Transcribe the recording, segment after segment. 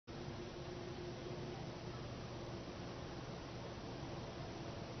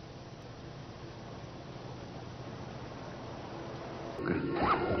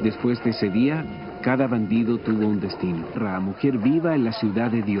Después de ese día, cada bandido tuvo un destino. La mujer viva en la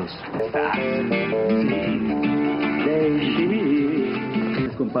ciudad de Dios.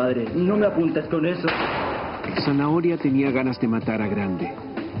 Compadre, no me apuntas con eso. Zanahoria tenía ganas de matar a Grande.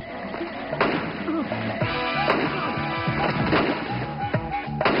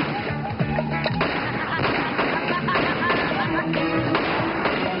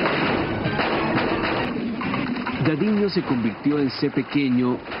 Dadiño se convirtió en C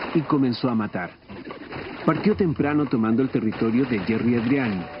pequeño y comenzó a matar. Partió temprano tomando el territorio de Jerry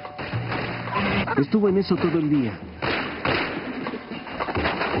Adrián. Estuvo en eso todo el día.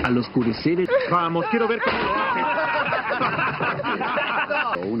 Al oscurecer... Vamos, quiero ver cómo lo haces.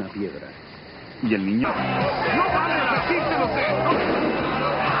 O una piedra. ¿Y el niño? ¡No vale, resístelo!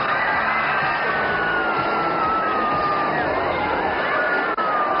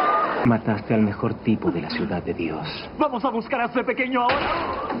 Mataste al mejor tipo de la ciudad de Dios. ¡Vamos a buscar a ese pequeño ahora!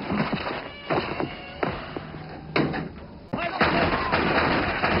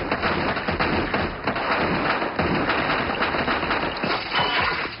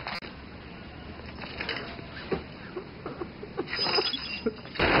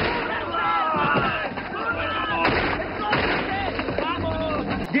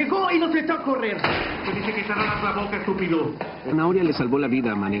 Llegó y nos echó a correr. Te dice que cerraras la boca, estúpido. Zanahoria le salvó la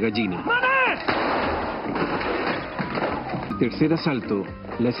vida a Mané Gallina. El tercer asalto,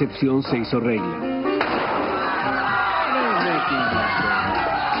 la excepción se hizo regla.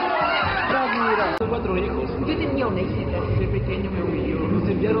 Cuatro hijos. Yo tenía una hijita. Ese pequeño me humilló. Nos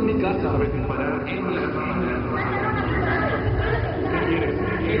enviaron a mi casa. Disparar en la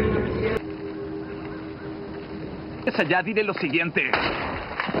es allá, dile lo siguiente.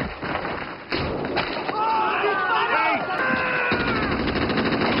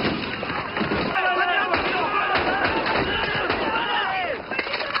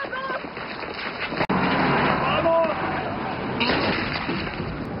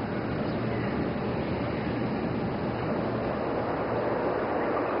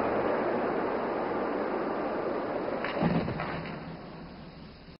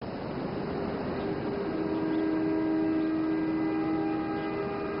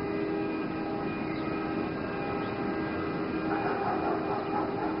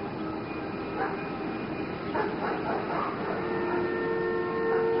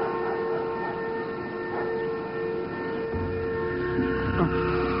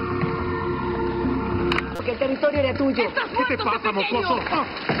 Que el territorio era tuyo. ¿Qué te pasa, mocoso?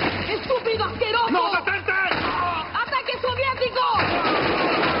 ¡Estúpido asqueroso! ¡No, detente! ¡Ataque soviético!